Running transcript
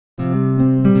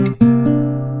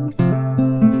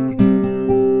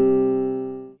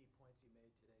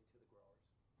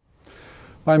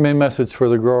My main message for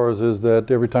the growers is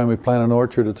that every time we plant an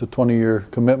orchard, it's a 20-year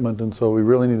commitment, and so we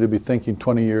really need to be thinking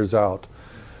 20 years out.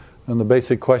 And the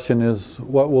basic question is,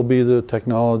 what will be the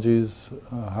technologies,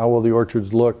 how will the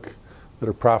orchards look that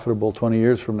are profitable 20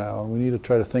 years from now? And we need to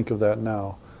try to think of that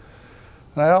now.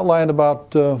 And I outlined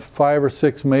about 5 or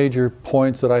 6 major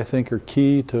points that I think are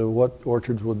key to what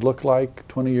orchards would look like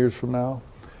 20 years from now.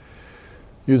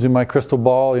 Using my crystal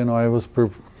ball, I was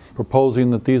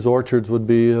proposing that these orchards would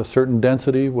be a certain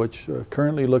density, which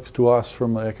currently looks to us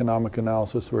from the economic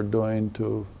analysis we're doing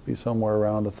to be somewhere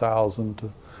around 1,000 to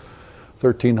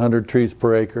 1,300 trees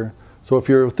per acre. So if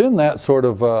you're within that sort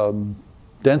of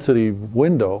density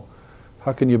window,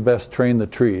 how can you best train the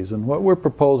trees? And what we're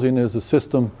proposing is a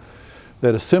system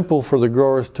that is simple for the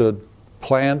growers to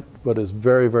plant, but is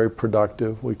very, very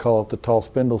productive. We call it the tall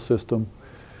spindle system.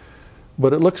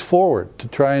 But it looks forward to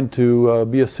trying to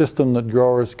be a system that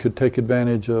growers could take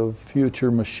advantage of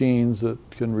future machines that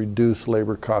can reduce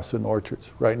labor costs in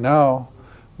orchards. Right now,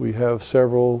 we have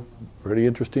several pretty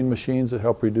interesting machines that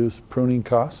help reduce pruning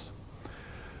costs.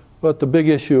 But the big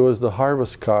issue is the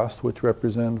harvest cost, which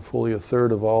represent fully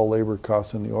 1/3 of all labor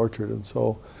costs in the orchard. And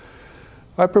so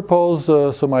I propose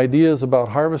some ideas about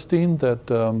harvesting that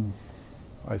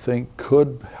I think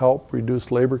could help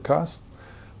reduce labor costs.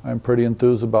 I'm pretty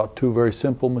enthused about 2 very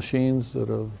simple machines that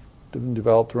have been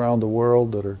developed around the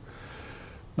world that are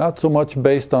not so much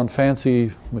based on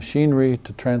fancy machinery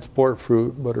to transport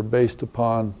fruit, but are based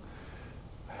upon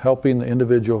helping the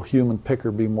individual human picker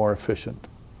be more efficient.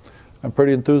 I'm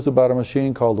pretty enthused about a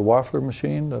machine called the waffler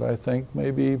machine that I think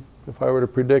maybe, if I were to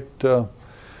predict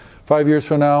 5 years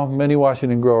from now, many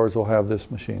Washington growers will have this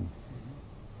machine.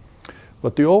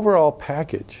 But the overall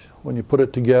package, when you put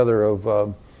it together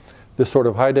of this sort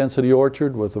of high-density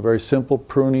orchard with a very simple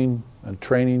pruning and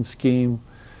training scheme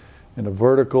in a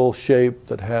vertical shape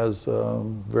that has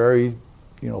very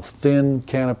thin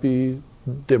canopy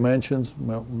dimensions,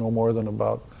 no more than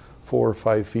about 4 or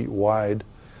 5 feet wide.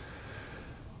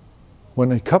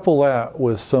 When you couple that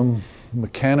with some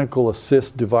mechanical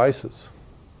assist devices,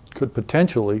 could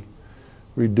potentially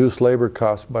reduce labor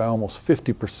costs by almost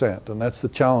 50%. And that's the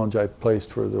challenge I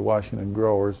placed for the Washington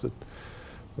growers, that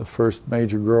the first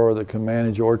major grower that can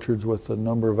manage orchards with the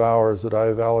number of hours that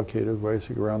I've allocated,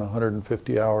 basically around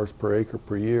 150 hours per acre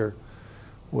per year,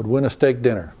 would win a steak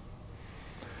dinner.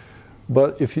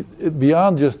 But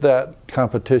beyond just that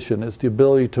competition, it's the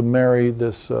ability to marry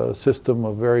this system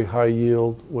of very high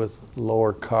yield with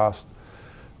lower cost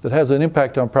that has an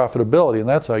impact on profitability. And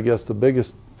that's, I guess, the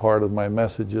biggest part of my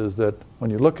message, is that when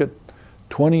you look at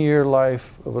 20-year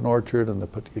life of an orchard and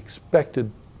the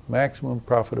expected maximum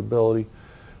profitability,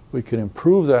 we can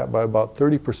improve that by about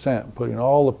 30%, putting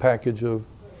all the package of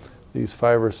these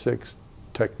 5 or 6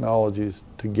 technologies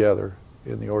together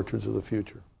in the orchards of the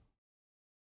future.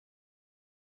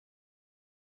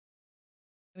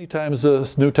 Many times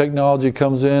this new technology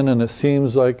comes in and it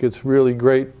seems like it's really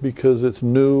great because it's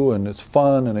new and it's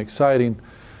fun and exciting,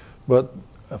 but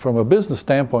from a business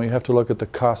standpoint, you have to look at the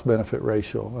cost-benefit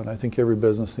ratio, and I think every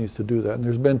business needs to do that. And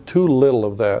there's been too little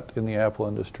of that in the apple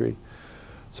industry.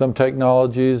 Some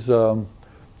technologies are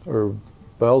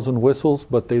bells and whistles,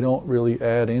 but they don't really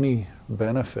add any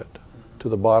benefit to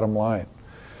the bottom line.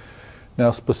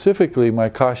 Now, specifically, my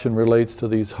caution relates to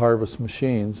these harvest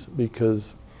machines,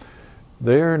 because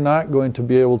they're not going to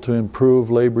be able to improve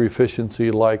labor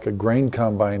efficiency like a grain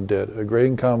combine did. A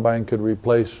grain combine could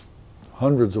replace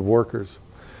hundreds of workers.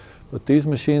 But these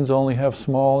machines only have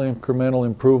small incremental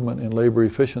improvement in labor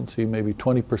efficiency, maybe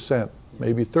 20%,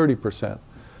 maybe 30%.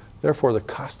 Therefore, the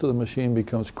cost of the machine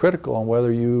becomes critical on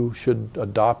whether you should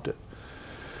adopt it.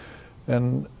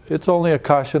 And it's only a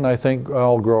caution. I think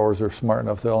all growers are smart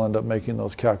enough, they'll end up making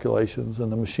those calculations,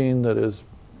 and the machine that is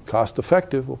cost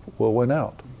effective will win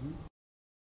out.